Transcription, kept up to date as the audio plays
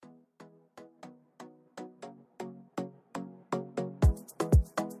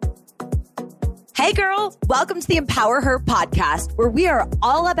Hey girl, welcome to the Empower Her podcast, where we are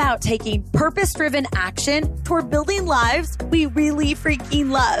all about taking purpose-driven action toward building lives we really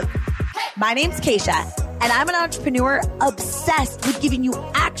freaking love. My name's Keisha, and I'm an entrepreneur obsessed with giving you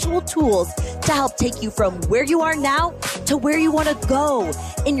actual tools to help take you from where you are now to where you want to go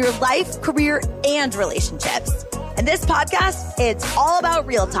in your life, career, and relationships. And this podcast, it's all about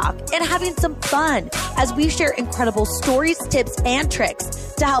real talk and having some fun as we share incredible stories, tips, and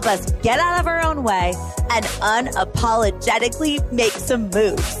tricks to help us get out of our own way and unapologetically make some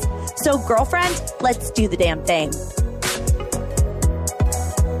moves. So girlfriend, let's do the damn thing.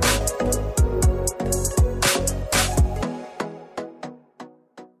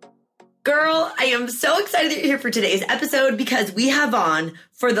 Girl, I am so excited that you're here for today's episode because we have on,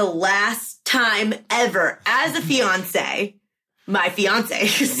 for the last time ever, as a fiance, my fiance.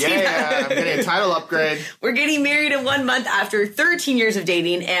 Yeah, I'm getting a title upgrade. We're getting married in 1 month after 13 years of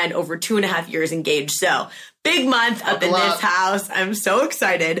dating and over 2.5 years engaged. So big month up in this house. I'm so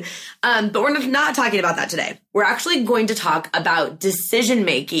excited. But we're not talking about that today. We're actually going to talk about decision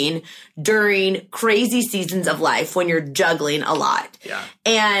making during crazy seasons of life when you're juggling a lot. Yeah.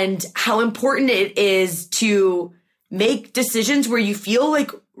 And how important it is to make decisions where you feel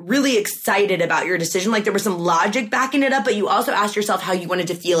like really excited about your decision. Like there was some logic backing it up, but you also asked yourself how you wanted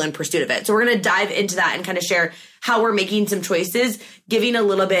to feel in pursuit of it. So we're going to dive into that and kind of share how we're making some choices, giving a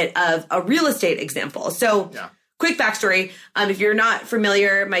little bit of a real estate example. So quick backstory. If you're not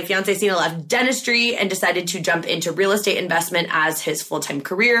familiar, my fiance Sina left dentistry and decided to jump into real estate investment as his full-time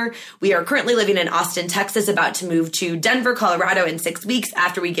career. We are currently living in Austin, Texas, about to move to Denver, Colorado in 6 weeks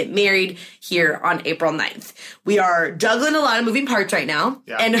after we get married here on April 9th. We are juggling a lot of moving parts right now.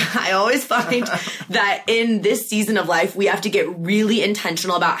 Yeah. And I always find that in this season of life, we have to get really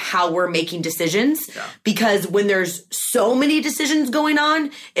intentional about how we're making decisions because when there's so many decisions going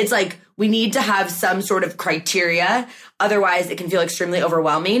on, it's like, we need to have some sort of criteria. Otherwise, it can feel extremely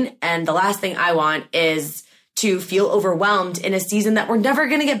overwhelming. And the last thing I want is to feel overwhelmed in a season that we're never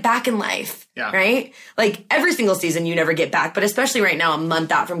going to get back in life, right? Like every single season you never get back, but especially right now, a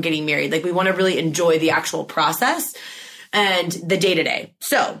month out from getting married, like we want to really enjoy the actual process and the day-to-day.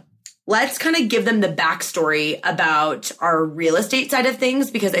 So let's kind of give them the backstory about our real estate side of things,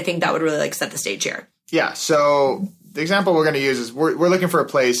 because I think that would really like set the stage here. Yeah. So the example we're going to use is we're looking for a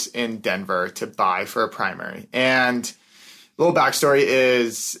place in Denver to buy for a primary. And a little backstory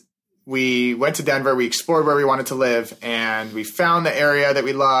is we went to Denver, we explored where we wanted to live, and we found the area that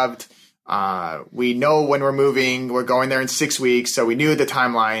we loved. We know when we're moving, we're going there in 6 weeks, so we knew the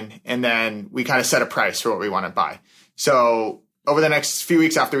timeline, and then we kind of set a price for what we want to buy. So over the next few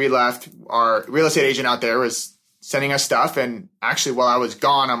weeks after we left, our real estate agent out there was sending us stuff, and actually while I was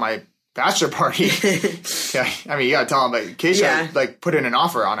gone on my bachelor party. I mean, you gotta tell them, like, Keisha, like, put in an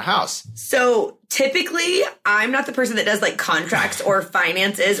offer on a house. So typically, I'm not the person that does like contracts or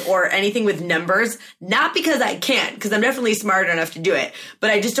finances or anything with numbers. Not because I can't, because I'm definitely smart enough to do it, but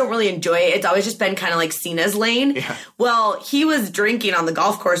I just don't really enjoy it. It's always just been kind of like Sina's lane. Yeah. Well, he was drinking on the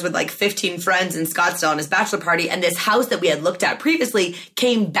golf course with like 15 friends in Scottsdale on his bachelor party, and this house that we had looked at previously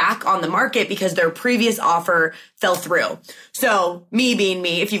came back on the market because their previous offer fell through. So me being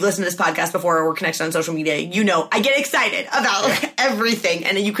me, if you've listened to this podcast before or we're connected on social media, you know I get excited about like everything,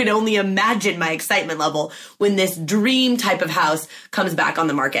 and you can only imagine my excitement level when this dream type of house comes back on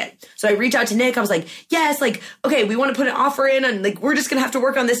the market. So I reach out to Nick. I was like, yes, like, okay, we want to put an offer in, and like, we're just going to have to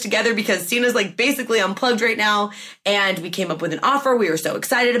work on this together because Sina's like basically unplugged right now. And we came up with an offer. We were so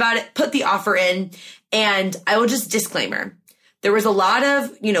excited about it, put the offer in. And I will just disclaimer, there was a lot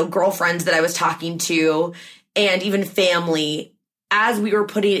of, girlfriends that I was talking to and even family as we were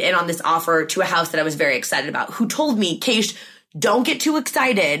putting in on this offer to a house that I was very excited about, who told me, Keish, don't get too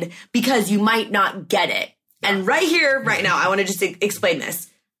excited because you might not get it. And right here, right now, I want to just explain this.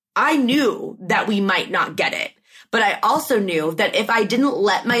 I knew that we might not get it, but I also knew that if I didn't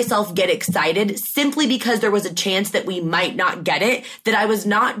let myself get excited simply because there was a chance that we might not get it, that I was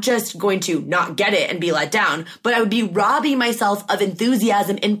not just going to not get it and be let down, but I would be robbing myself of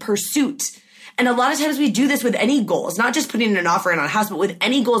enthusiasm in pursuit. And a lot of times we do this with any goals, not just putting an offer in on a house, but with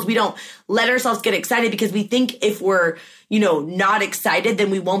any goals, we don't let ourselves get excited because we think if we're, not excited, then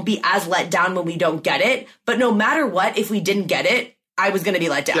we won't be as let down when we don't get it. But no matter what, if we didn't get it, I was going to be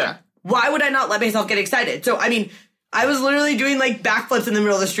let down. Yeah. Why would I not let myself get excited? So, I was literally doing like backflips in the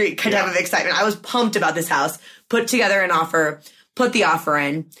middle of the street kind of excitement. I was pumped about this house, put together an offer, put the offer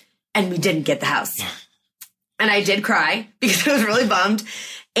in, and we didn't get the house. And I did cry because I was really bummed.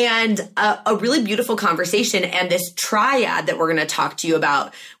 And a really beautiful conversation. And this triad that we're going to talk to you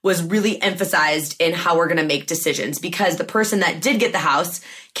about was really emphasized in how we're going to make decisions, because the person that did get the house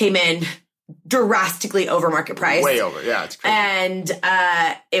came in drastically over market price. Way over. Yeah, it's crazy. And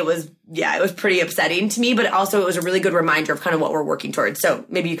it was pretty upsetting to me, but also it was a really good reminder of kind of what we're working towards. So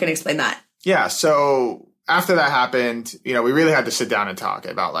maybe you can explain that. Yeah. So after that happened, we really had to sit down and talk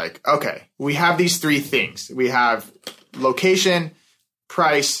about like, okay, we have these three things. We have location,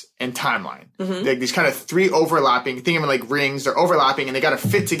 price, and timeline. Like these kind of three overlapping, think of them like rings, they're overlapping and they got to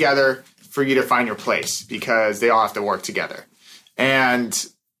fit together for you to find your place because they all have to work together. And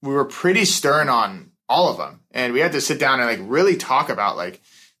we were pretty stern on all of them. And we had to sit down and like really talk about like,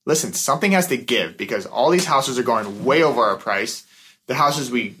 listen, something has to give because all these houses are going way over our price. The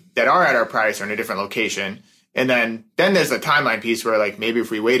houses that are at our price are in a different location. And then there's the timeline piece where like maybe if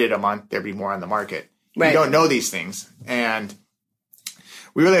we waited a month, there'd be more on the market. Right. We don't know these things. And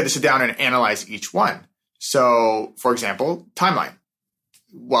we really had to sit down and analyze each one. So, for example, timeline.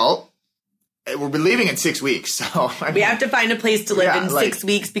 Well, we'll be leaving in 6 weeks. So we have to find a place to live in 6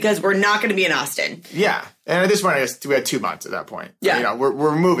 weeks because we're not going to be in Austin. Yeah. And at this point, I guess we had 2 months at that point. Yeah.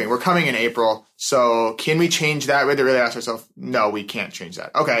 We're moving. We're coming in April. So can we change that? We had to really ask ourselves, no, we can't change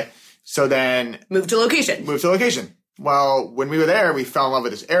that. Okay. So then move to location. Well, when we were there, we fell in love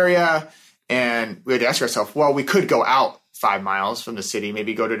with this area and we had to ask ourselves, well, we could go out 5 miles from the city,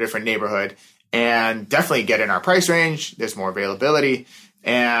 maybe go to a different neighborhood and definitely get in our price range. There's more availability.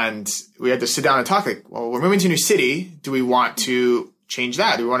 And we had to sit down and talk like, well, we're moving to a new city. Do we want to change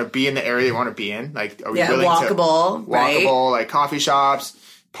that? Do we want to be in the area we want to be in? Like, are we willing walkable, to right? Like coffee shops,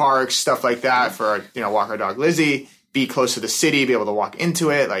 parks, stuff like that for, walk our dog Lizzie, be close to the city, be able to walk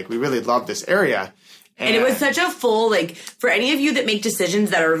into it. Like, we really love this area. And it was such a full, like, for any of you that make decisions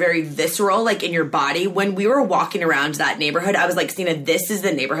that are very visceral, like in your body, when we were walking around that neighborhood, I was like, Stina, this is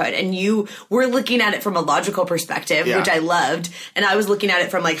the neighborhood. And you were looking at it from a logical perspective, which I loved. And I was looking at it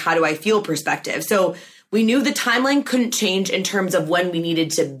from like, how do I feel perspective? So we knew the timeline couldn't change in terms of when we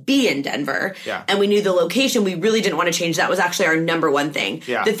needed to be in Denver. Yeah. And we knew the location, we really didn't want to change. That was actually our number one thing.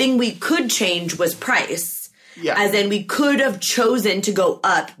 Yeah. The thing we could change was price. Yeah. As in, we could have chosen to go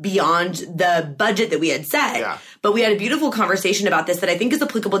up beyond the budget that we had set. Yeah. But we had a beautiful conversation about this that I think is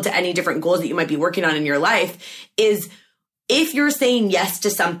applicable to any different goals that you might be working on in your life is if you're saying yes to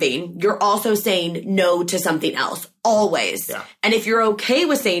something, you're also saying no to something else. Always. Yeah. And if you're okay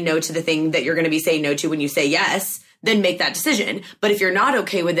with saying no to the thing that you're going to be saying no to when you say yes, then make that decision. But if you're not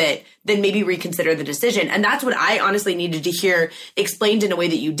okay with it, then maybe reconsider the decision. And that's what I honestly needed to hear explained in a way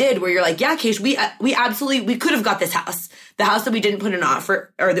that you did, where you're like, yeah, Keish, we could have got this house. The house that we didn't put an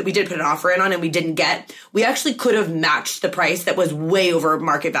offer, or that we did put an offer in on and we didn't get, we actually could have matched the price that was way over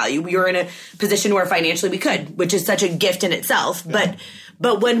market value. We were in a position where financially we could, which is such a gift in itself. Yeah.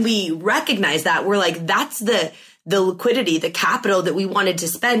 But when we recognize that, we're like, that's the liquidity, the capital that we wanted to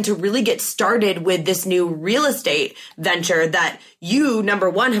spend to really get started with this new real estate venture that you, number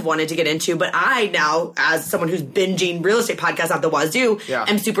one, have wanted to get into. But I now, as someone who's binging real estate podcasts out the wazoo,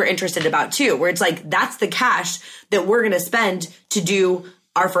 am super interested about too, where it's like, that's the cash that we're going to spend to do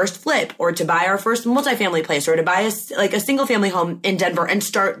our first flip or to buy our first multifamily place or to buy a single family home in Denver and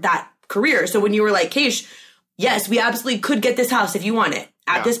start that career. So when you were like, Keish, yes, we absolutely could get this house if you want it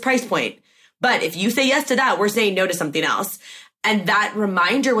at this price point. But if you say yes to that, we're saying no to something else. And that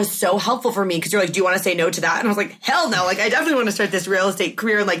reminder was so helpful for me because you're like, do you want to say no to that? And I was like, hell no. Like, I definitely want to start this real estate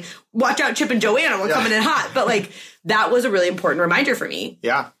career and like, watch out, Chip and Joanna, we're coming in hot. But like, that was a really important reminder for me.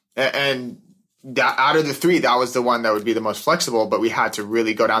 Yeah. And that, out of the three, that was the one that would be the most flexible, but we had to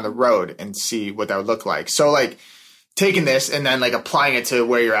really go down the road and see what that would look like. So like taking this and then like applying it to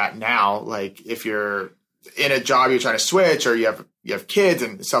where you're at now, like if you're in a job you're trying to switch or you have kids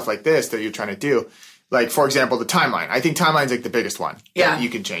and stuff like this that you're trying to do. Like, for example, the timeline. I think timeline's like the biggest one that you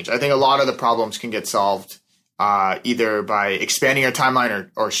can change. I think a lot of the problems can get solved either by expanding your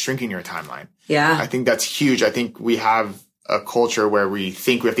timeline or shrinking your timeline. Yeah. I think that's huge. I think we have a culture where we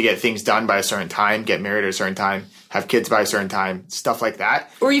think we have to get things done by a certain time, get married at a certain time, have kids by a certain time, stuff like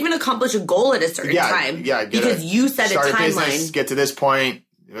that. Or even accomplish a goal at a certain time. Yeah. Because you set a timeline. Business, get to this point,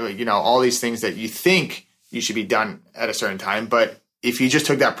 all these things that you think you should be done at a certain time. But if you just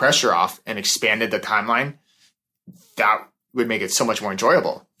took that pressure off and expanded the timeline, that would make it so much more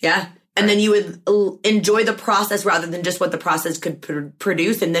enjoyable. Yeah. And then you would enjoy the process rather than just what the process could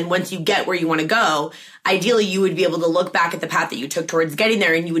produce. And then once you get where you want to go, ideally you would be able to look back at the path that you took towards getting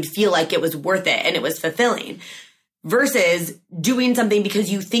there and you would feel like it was worth it and it was fulfilling. Versus doing something because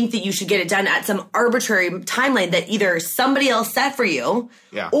you think that you should get it done at some arbitrary timeline that either somebody else set for you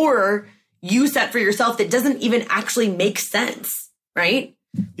or you set for yourself that doesn't even actually make sense, right?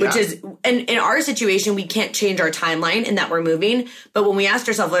 Yeah. Which is, and in our situation, we can't change our timeline in that we're moving. But when we asked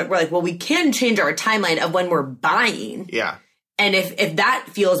ourselves, we're like, well, we can change our timeline of when we're buying. Yeah. And if that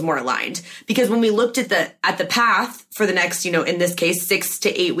feels more aligned, because when we looked at the path for the next, in this case, 6 to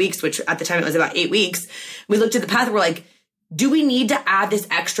 8 weeks, which at the time it was about 8 weeks, we looked at the path and we're like, do we need to add this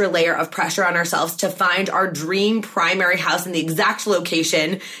extra layer of pressure on ourselves to find our dream primary house in the exact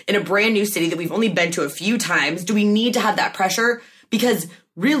location in a brand new city that we've only been to a few times? Do we need to have that pressure? Because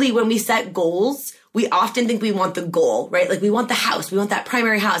really, when we set goals, we often think we want the goal, right? Like we want the house, we want that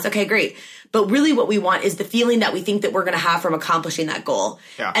primary house. Okay, great. But really what we want is the feeling that we think that we're going to have from accomplishing that goal.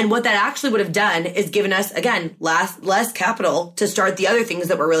 Yeah. And what that actually would have done is given us, again, less capital to start the other things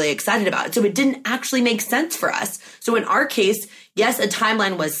that we're really excited about. So it didn't actually make sense for us. So in our case, yes, a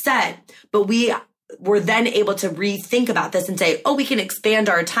timeline was set, but we were then able to rethink about this and say, we can expand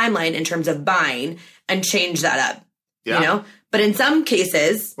our timeline in terms of buying and change that up, But in some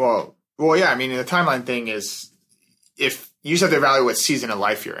cases... Well, yeah, I mean, the timeline thing is if you just have to evaluate what season of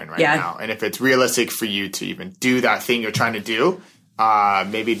life you're in now. And if it's realistic for you to even do that thing you're trying to do,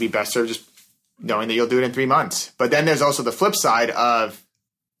 maybe it'd be best served just knowing that you'll do it in 3 months. But then there's also the flip side of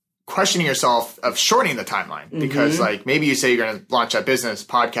questioning yourself of shortening the timeline. Because like maybe you say you're going to launch that business,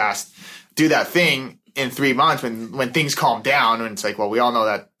 podcast, do that thing in 3 months when things calm down. And it's like, well, we all know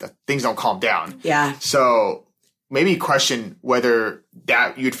that things don't calm down. Yeah. So maybe question whether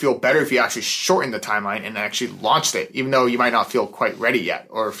that you'd feel better if you actually shortened the timeline and actually launched it, even though you might not feel quite ready yet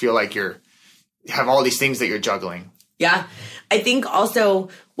or feel like you have all these things that you're juggling. Yeah. I think also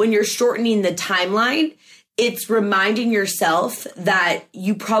when you're shortening the timeline, it's reminding yourself that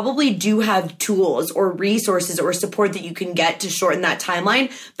you probably do have tools or resources or support that you can get to shorten that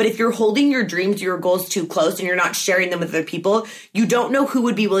timeline. But if you're holding your dreams, your goals too close and you're not sharing them with other people, you don't know who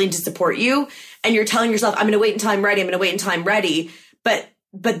would be willing to support you. And you're telling yourself, I'm going to wait until I'm ready. I'm going to wait until I'm ready.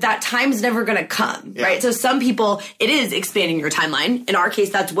 But that time's never going to come, right? So some people, it is expanding your timeline. In our case,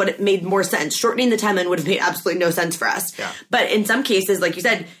 that's what it made more sense. Shortening the timeline would have made absolutely no sense for us. Yeah. But in some cases, like you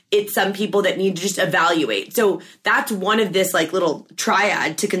said, it's some people that need to just evaluate. So that's one of this like little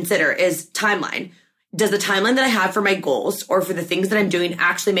triad to consider is timeline. Does the timeline that I have for my goals or for the things that I'm doing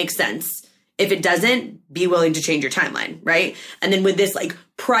actually make sense? If it doesn't, be willing to change your timeline, right? And then with this like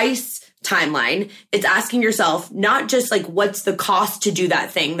price timeline, it's asking yourself not just like what's the cost to do that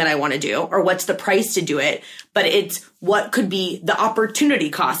thing that I want to do or what's the price to do it, but it's what could be the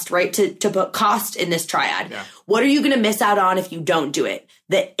opportunity cost, right? To put cost in this triad. Yeah. What are you going to miss out on if you don't do it?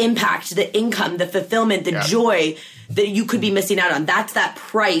 The impact, the income, the fulfillment, the joy that you could be missing out on. That's that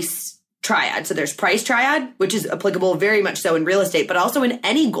price triad. So there's price triad, which is applicable very much so in real estate, but also in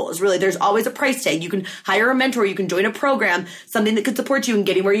any goals. Really, there's always a price tag. You can hire a mentor, you can join a program, something that could support you in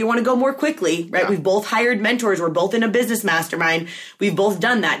getting where you want to go more quickly, right? Yeah. We've both hired mentors. We're both in a business mastermind. We've both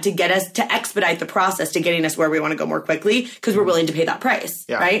done that to get us to expedite the process to getting us where we want to go more quickly because we're willing to pay that price,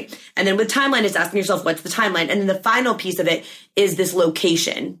 right? And then with timeline, it's asking yourself, what's the timeline? And then the final piece of it is this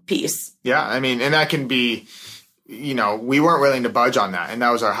location piece. Yeah, I mean, and that can be... we weren't willing to budge on that. And that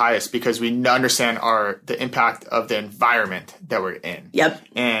was our highest because we understand the impact of the environment that we're in. Yep.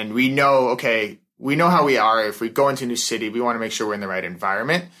 And we know how we are. If we go into a new city, we want to make sure we're in the right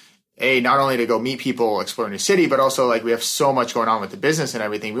environment. Not only to go meet people, explore a new city, but also like we have so much going on with the business and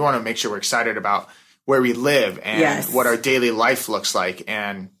everything. We want to make sure we're excited about where we live and what our daily life looks like.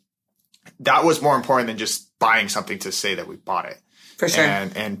 And that was more important than just buying something to say that we bought it. For sure.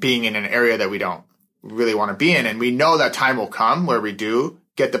 And being in an area that we don't really want to be in. And we know that time will come where we do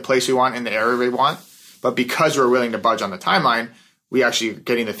get the place we want in the area we want. But because we're willing to budge on the timeline, we actually are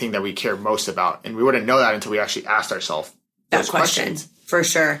getting the thing that we care most about. And we wouldn't know that until we actually asked ourselves those questions. For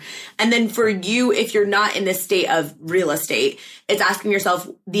sure. And then for you, if you're not in this state of real estate, it's asking yourself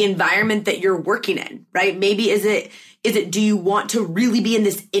the environment that you're working in, right? Maybe is it, do you want to really be in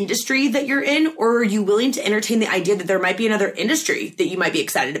this industry that you're in, or are you willing to entertain the idea that there might be another industry that you might be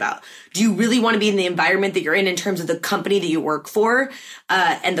excited about? Do you really want to be in the environment that you're in terms of the company that you work for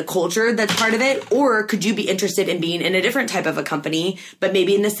and the culture that's part of it? Or could you be interested in being in a different type of a company, but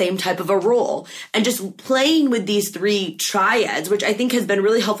maybe in the same type of a role? And just playing with these three triads, which I think has been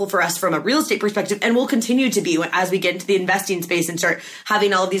really helpful for us from a real estate perspective and will continue to be as we get into the investing space and start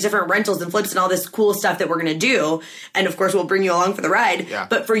having all of these different rentals and flips and all this cool stuff that we're going to do. And of course, we'll bring you along for the ride. Yeah.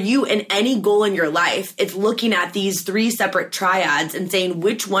 But for you in any goal in your life, it's looking at these three separate triads and saying,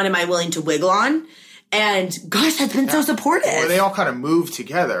 which one am I willing to wiggle on? And gosh, that's been so supportive. Well, they all kind of move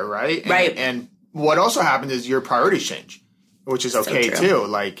together, right? Right. And what also happens is your priorities change, which is okay too.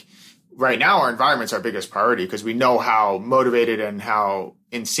 Like right now our environment's our biggest priority because we know how motivated and how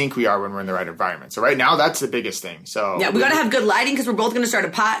in sync we are when we're in the right environment. So right now, that's the biggest thing. So yeah, we got to have good lighting because we're both going to start a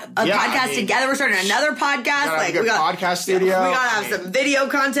podcast together. We're starting another podcast. We got podcast studio. We got to have some video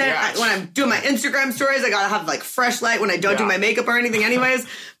content. Yeah. When I'm doing my Instagram stories, I got to have like fresh light when I don't do my makeup or anything anyways.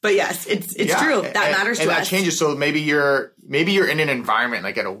 But yes, it's true. That matters to us. And that changes. So maybe you're in an environment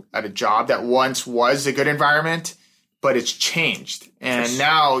like at a job that once was a good environment, but it's changed. And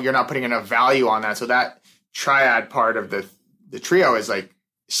now you're not putting enough value on that. So that triad part of the trio is like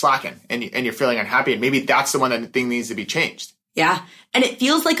slacking and you're feeling unhappy. And maybe that's the one that thing needs to be changed. Yeah. And it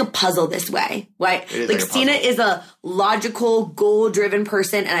feels like a puzzle this way, right? Like Stina is a logical, goal-driven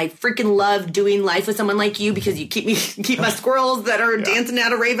person, and I freaking love doing life with someone like you because you keep my squirrels that are dancing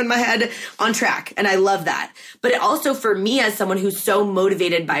out a rave in my head on track, and I love that. But it also, for me, as someone who's so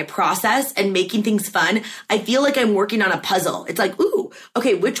motivated by process and making things fun, I feel like I'm working on a puzzle. It's like, ooh,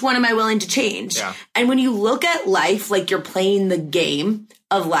 okay, which one am I willing to change? Yeah. And when you look at life like you're playing the game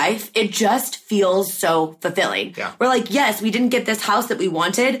of life, it just feels so fulfilling. Yeah. We're like, yes, we didn't get this house that we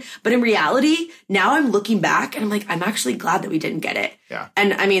wanted, but in reality, now I'm looking back and I'm like, I'm actually glad that we didn't get it. Yeah.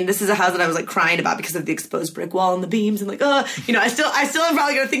 And I mean, this is a house that I was like crying about because of the exposed brick wall and the beams and like, I still am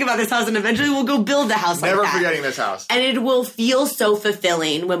probably going to think about this house and eventually we'll go build the house like that. Never forgetting this house. And it will feel so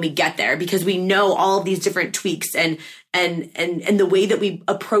fulfilling when we get there because we know all of these different tweaks and the way that we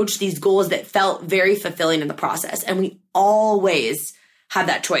approach these goals that felt very fulfilling in the process. And we always have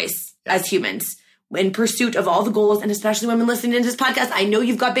that choice as humans in pursuit of all the goals. And especially women listening to this podcast, I know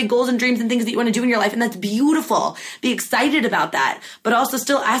you've got big goals and dreams and things that you want to do in your life. And that's beautiful. Be excited about that. But also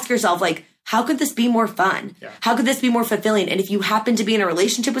still ask yourself, like, how could this be more fun? Yeah. How could this be more fulfilling? And if you happen to be in a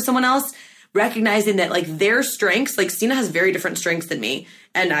relationship with someone else, recognizing that like their strengths, like Stina has very different strengths than me.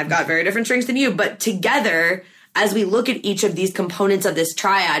 And I've got very different strengths than you. But together, as we look at each of these components of this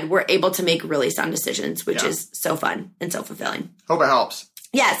triad, we're able to make really sound decisions, which is so fun and so fulfilling. Hope it helps.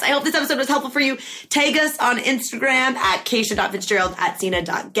 Yes, I hope this episode was helpful for you. Tag us on Instagram at Keisha.Fitzgerald, at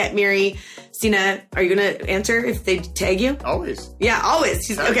Sina.GetMary. Sina, are you going to answer if they tag you? Always. Yeah,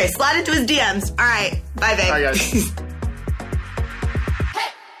 always. Okay, slide into his DMs. All right. Bye, babe. Bye, guys.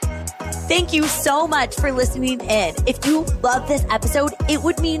 Thank you so much for listening in. If you love this episode, it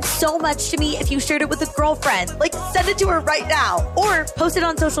would mean so much to me if you shared it with a girlfriend. Like, send it to her right now or post it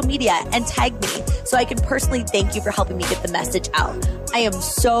on social media and tag me so I can personally thank you for helping me get the message out. I am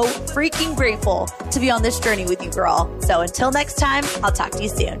so freaking grateful to be on this journey with you, girl. So until next time, I'll talk to you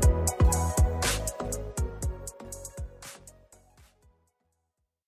soon.